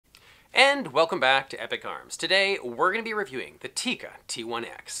And welcome back to Epic Arms. Today we're going to be reviewing the Tikka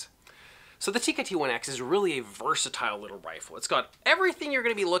T1X. So the Tikka T1X is really a versatile little rifle. It's got everything you're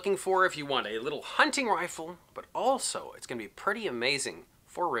going to be looking for if you want a little hunting rifle, but also it's going to be pretty amazing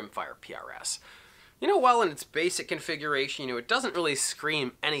for Rimfire PRS. While in its basic configuration, it doesn't really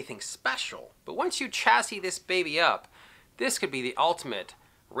scream anything special, but once you chassis this baby up, this could be the ultimate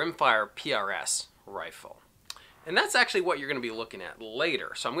Rimfire PRS rifle. And that's actually what you're going to be looking at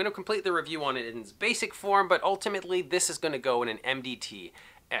later. So I'm going to complete the review on it in its basic form, but ultimately this is going to go in an MDT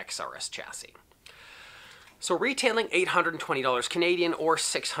XRS chassis. So retailing $820 Canadian or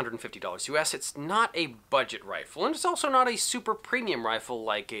 $650 US, it's not a budget rifle, and it's also not a super premium rifle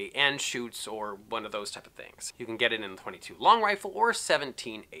like a Anschutz or one of those type of things. You can get it in a 22 long rifle or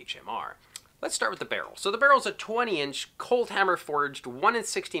 17 HMR. Let's start with the barrel. So the barrel is a 20-inch cold hammer forged 1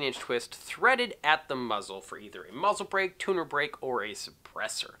 16-inch twist threaded at the muzzle for either a muzzle brake, tuner brake, or a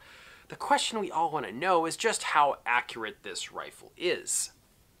suppressor. The question we all want to know is just how accurate this rifle is.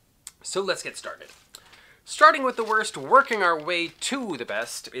 So let's get started. Starting with the worst, working our way to the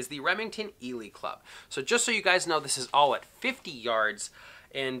best, is the Remington Elite Club. So just so you guys know, this is all at 50 yards,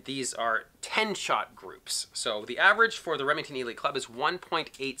 and these are 10-shot groups. So the average for the Remington Elite Club is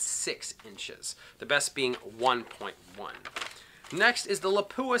 1.86 inches, the best being 1.1. Next is the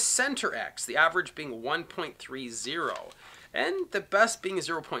Lapua Center X, the average being 1.30, and the best being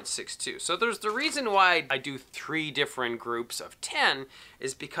 0.62. So there's the reason why I do 3 different groups of 10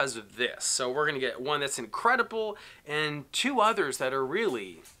 is because of this. So we're gonna get one that's incredible and 2 others that are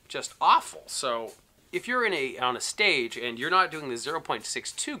really just awful. So if you're on a stage and you're not doing the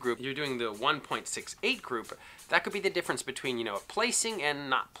 0.62 group, you're doing the 1.68 group, that could be the difference between, placing and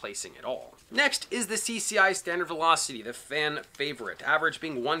not placing at all. Next is the CCI Standard Velocity, the fan favorite, average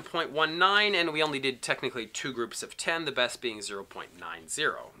being 1.19, and we only did technically 2 groups of 10, the best being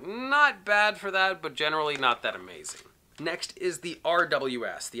 0.90. Not bad for that, but generally not that amazing. Next is the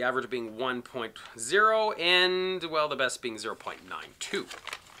RWS, the average being 1.0, and, well, the best being 0.92.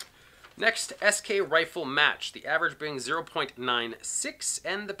 Next, SK Rifle Match, the average being 0.96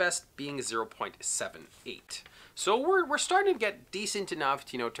 and the best being 0.78. So we're starting to get decent enough,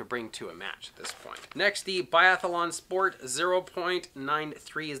 to bring to a match at this point. Next, the Biathlon Sport,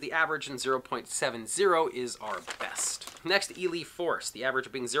 0.93 is the average and 0.70 is our best. Next, Elite Force, the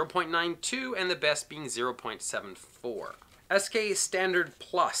average being 0.92 and the best being 0.74. SK Standard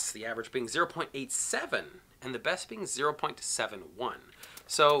Plus, the average being 0.87 and the best being 0.71.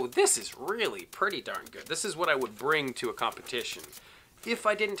 So this is really pretty darn good. This is what I would bring to a competition if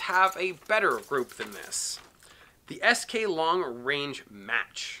I didn't have a better group than this. The SK Long Range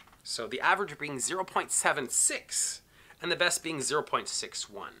Match. So the average being 0.76 and the best being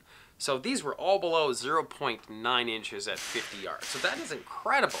 0.61. So these were all below 0.9 inches at 50 yards. So that is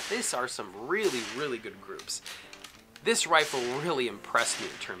incredible. These are some really, really good groups. This rifle really impressed me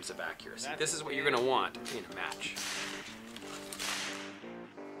in terms of accuracy. This is what you're going to want in a match.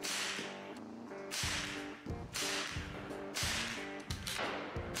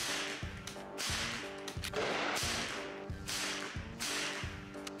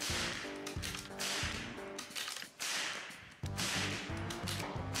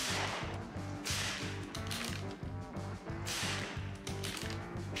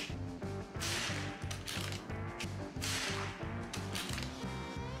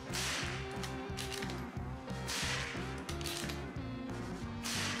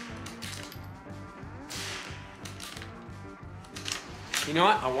 You know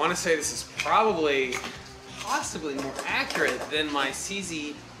what? I want to say this is possibly more accurate than my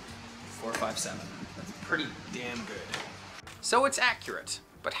CZ457. That's pretty damn good. So it's accurate,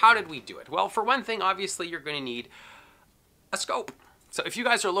 but how did we do it? Well, for one thing, obviously you're going to need a scope. So if you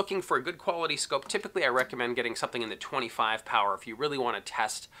guys are looking for a good quality scope, typically I recommend getting something in the 25 power if you really want to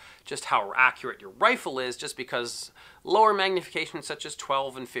test just how accurate your rifle is, just because lower magnification such as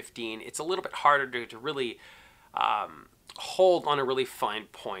 12 and 15, it's a little bit harder to really hold on a really fine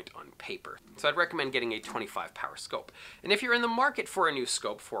point on paper. So I'd recommend getting a 25 power scope. And if you're in the market for a new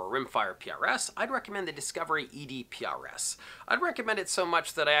scope for a Rimfire PRS, I'd recommend the Discovery ED PRS. I'd recommend it so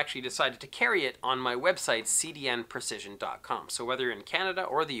much that I actually decided to carry it on my website, cdnprecision.com. So whether you're in Canada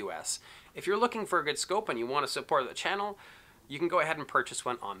or the US, if you're looking for a good scope and you want to support the channel, you can go ahead and purchase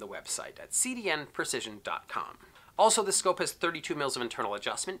one on the website at cdnprecision.com. Also, the scope has 32 mils of internal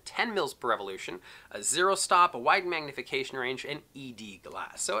adjustment, 10 mils per revolution, a zero stop, a wide magnification range, and ED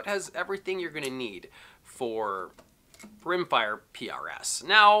glass. So it has everything you're going to need for Rimfire PRS.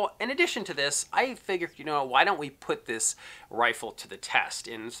 Now, in addition to this, I figured, why don't we put this rifle to the test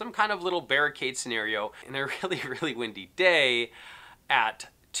in some kind of little barricade scenario in a really, really windy day at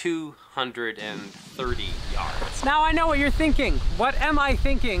 230 yards. Now I know what you're thinking. What am I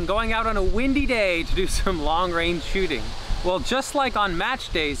thinking going out on a windy day to do some long range shooting? Well, just like on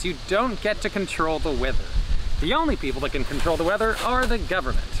match days, you don't get to control the weather. The only people that can control the weather are the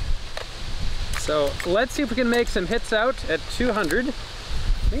government. So let's see if we can make some hits out at 200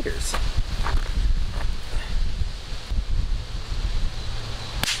 meters.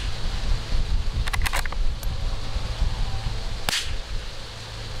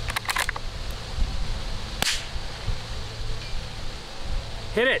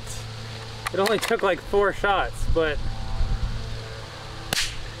 Hit it! It only took like 4 shots, but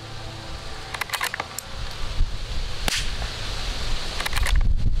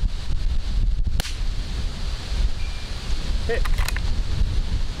hit.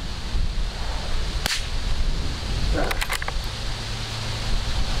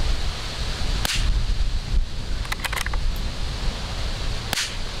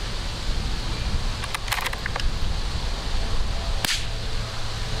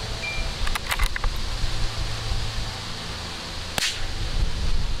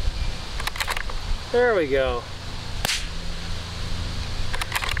 There we go.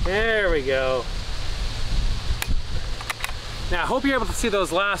 There we go. Now I hope you're able to see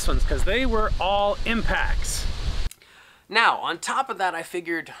those last ones because they were all impacts. Now, on top of that, I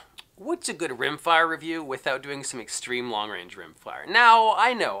figured, what's a good rimfire review without doing some extreme long-range rimfire? Now,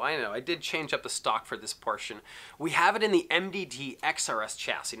 I know, I did change up the stock for this portion. We have it in the MDT XRS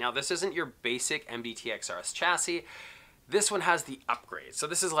chassis. Now, this isn't your basic MDT XRS chassis. This one has the upgrade. So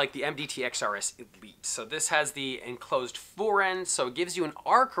this is like the MDT XRS Elite. So this has the enclosed fore-end, so it gives you an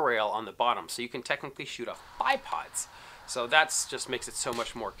ARCA rail on the bottom, so you can technically shoot off bipods. So that's just makes it so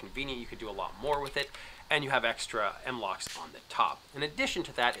much more convenient. You can do a lot more with it, and you have extra M-locks on the top. In addition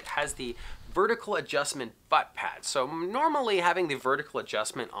to that, it has the vertical adjustment butt pad. So normally having the vertical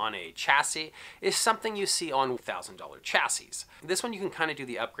adjustment on a chassis is something you see on $1,000 chassis. This one you can kind of do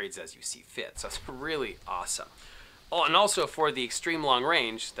the upgrades as you see fit, so it's really awesome. Oh, and also for the extreme long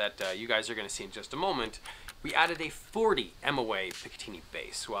range that you guys are going to see in just a moment, we added a 40 MOA Picatinny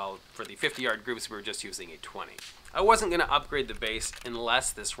base, while for the 50-yard groups we were just using a 20. I wasn't going to upgrade the base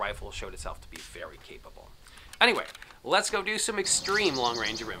unless this rifle showed itself to be very capable. Anyway, let's go do some extreme long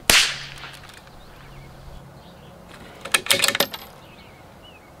range rimfire.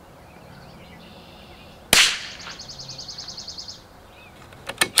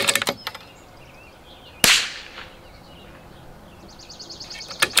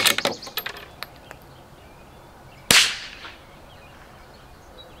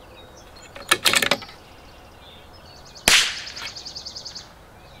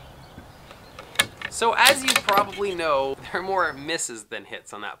 So as you probably know, there are more misses than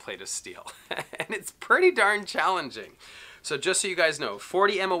hits on that plate of steel, and it's pretty darn challenging. So just so you guys know,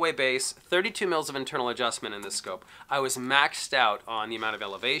 40 MOA base, 32 mils of internal adjustment in this scope. I was maxed out on the amount of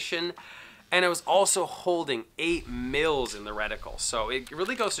elevation, and I was also holding 8 mils in the reticle. So it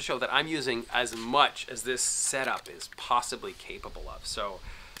really goes to show that I'm using as much as this setup is possibly capable of. So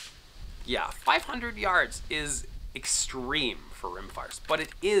yeah, 500 yards is extreme for rimfires, but it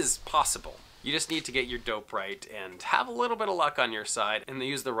is possible. You just need to get your dope right and have a little bit of luck on your side and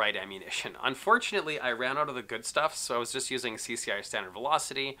use the right ammunition. Unfortunately, I ran out of the good stuff, so I was just using CCI standard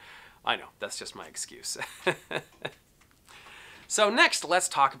velocity. I know, that's just my excuse. So next, let's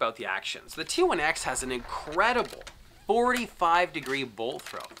talk about the actions. The T1X has an incredible 45-degree bolt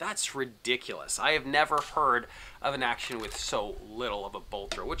throw. That's ridiculous. I have never heard of an action with so little of a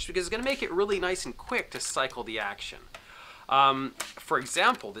bolt throw, which is going to make it really nice and quick to cycle the action. For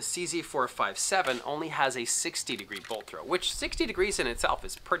example, the CZ457 only has a 60-degree bolt throw, which 60 degrees in itself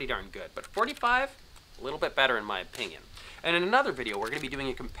is pretty darn good, but 45, a little bit better in my opinion. And in another video, we're going to be doing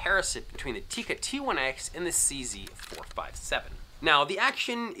a comparison between the Tikka T1X and the CZ457. Now, the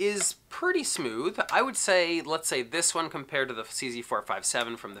action is pretty smooth. I would say, let's say this one compared to the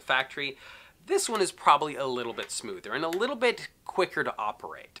CZ457 from the factory, this one is probably a little bit smoother and a little bit quicker to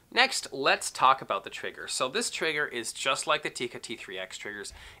operate. Next, let's talk about the trigger. So this trigger is just like the Tikka T3X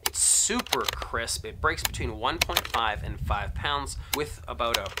triggers. It's super crisp. It breaks between 1.5 and 5 pounds with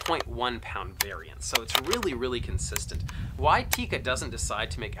about a 0.1 pound variance. So it's really, really consistent. Why Tikka doesn't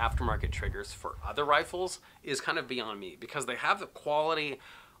decide to make aftermarket triggers for other rifles is kind of beyond me, because they have the quality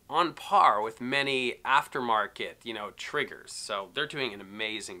on par with many aftermarket, triggers. So they're doing an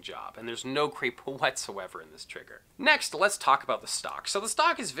amazing job, and there's no creep whatsoever in this trigger. Next, let's talk about the stock. So the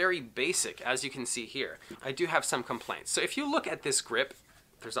stock is very basic, as you can see here. I do have some complaints. So if you look at this grip,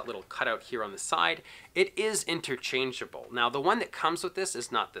 there's that little cutout here on the side. It is interchangeable. Now, the one that comes with this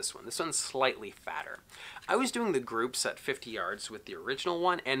is not this one. This one's slightly fatter. I was doing the groups at 50 yards with the original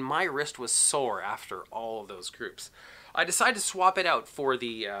one, and my wrist was sore after all of those groups. I decided to swap it out for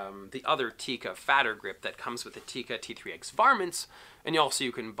the other Tikka fatter grip that comes with the Tikka T3X varmints, and also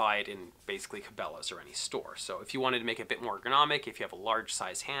you can buy it in basically Cabela's or any store. So if you wanted to make it a bit more ergonomic, if you have a large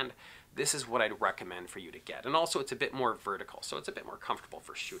size hand, this is what I'd recommend for you to get. And also it's a bit more vertical, so it's a bit more comfortable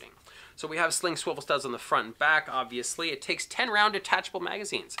for shooting. So we have sling swivel studs on the front and back, obviously. It takes 10 round detachable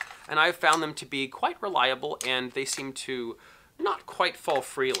magazines, and I've found them to be quite reliable, and they seem to not quite fall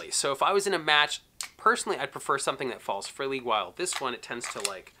freely. So if I was in a match, personally, I'd prefer something that falls freely, while this one, it tends to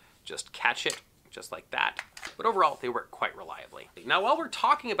like just catch it just like that. But overall, they work quite reliably. Now, while we're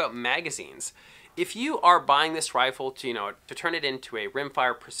talking about magazines, if you are buying this rifle to, to turn it into a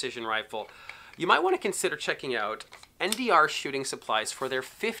rimfire precision rifle, you might want to consider checking out NDR Shooting Supplies for their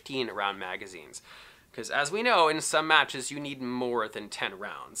 15 round magazines. Because as we know, in some matches, you need more than 10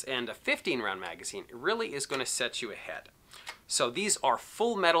 rounds, and a 15 round magazine really is going to set you ahead. So these are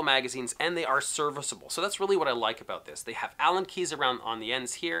full metal magazines, and they are serviceable. So that's really what I like about this. They have Allen keys around on the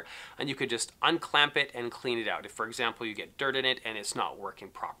ends here, and you could just unclamp it and clean it out if, for example, you get dirt in it and it's not working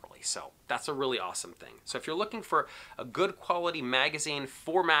properly. So that's a really awesome thing. So if you're looking for a good quality magazine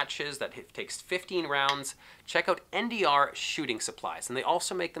for matches that takes 15 rounds, check out NDR Shooting Supplies, and they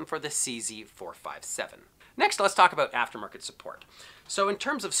also make them for the CZ457. Next, let's talk about aftermarket support. So in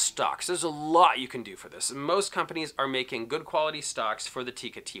terms of stocks, there's a lot you can do for this. Most companies are making good quality stocks for the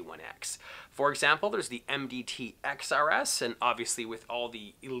Tikka T1X. For example, there's the MDT XRS, and obviously with all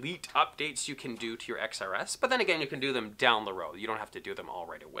the elite updates you can do to your XRS, but then again, you can do them down the road. You don't have to do them all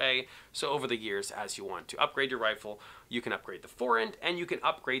right away. So over the years, as you want to upgrade your rifle, you can upgrade the forend, and you can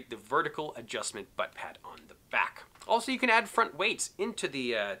upgrade the vertical adjustment butt pad on the back. Also, you can add front weights into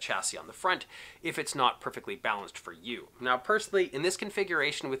the chassis on the front if it's not perfectly balanced for you. Now, personally, in this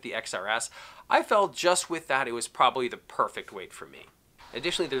configuration with the XRS, I felt just with that it was probably the perfect weight for me.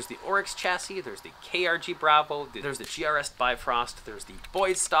 Additionally, there's the Oryx chassis, there's the KRG Bravo, there's the GRS Bifrost, there's the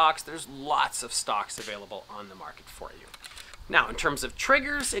Boyd stocks. There's lots of stocks available on the market for you. Now, in terms of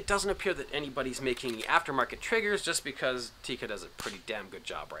triggers, it doesn't appear that anybody's making aftermarket triggers, just because Tikka does a pretty damn good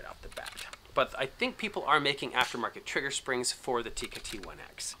job right off the bat. But I think people are making aftermarket trigger springs for the Tikka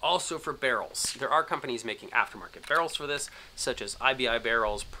T1X. Also for barrels, there are companies making aftermarket barrels for this, such as IBI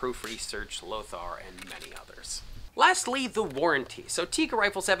Barrels, Proof Research, Lothar, and many others. Lastly, the warranty. So Tikka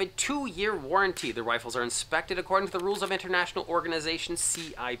rifles have a 2-year warranty. The rifles are inspected according to the rules of International Organization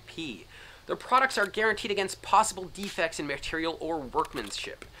CIP. Their products are guaranteed against possible defects in material or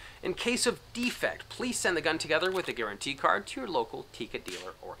workmanship. In case of defect, please send the gun together with a guarantee card to your local Tikka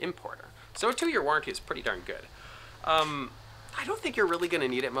dealer or importer. So a 2-year warranty is pretty darn good. I don't think you're really going to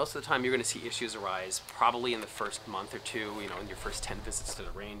need it. Most of the time you're going to see issues arise probably in the first month or two, in your first 10 visits to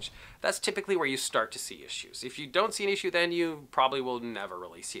the range. That's typically where you start to see issues. If you don't see an issue, then you probably will never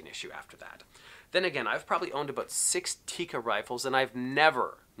really see an issue after that. Then again, I've probably owned about 6 Tikka rifles, and I've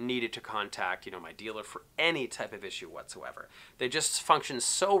never needed to contact, my dealer for any type of issue whatsoever. They just function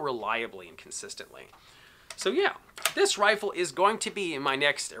so reliably and consistently. So yeah, this rifle is going to be my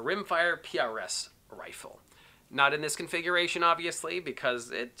next Rimfire PRS rifle. Not in this configuration, obviously,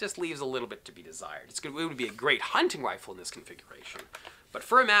 because it just leaves a little bit to be desired. It would be a great hunting rifle in this configuration. But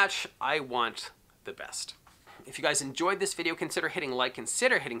for a match, I want the best. If you guys enjoyed this video, consider hitting like,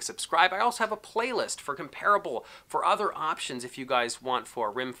 consider hitting subscribe. I also have a playlist for other options if you guys want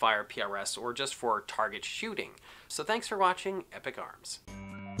for Rimfire PRS or just for target shooting. So thanks for watching Epic Arms.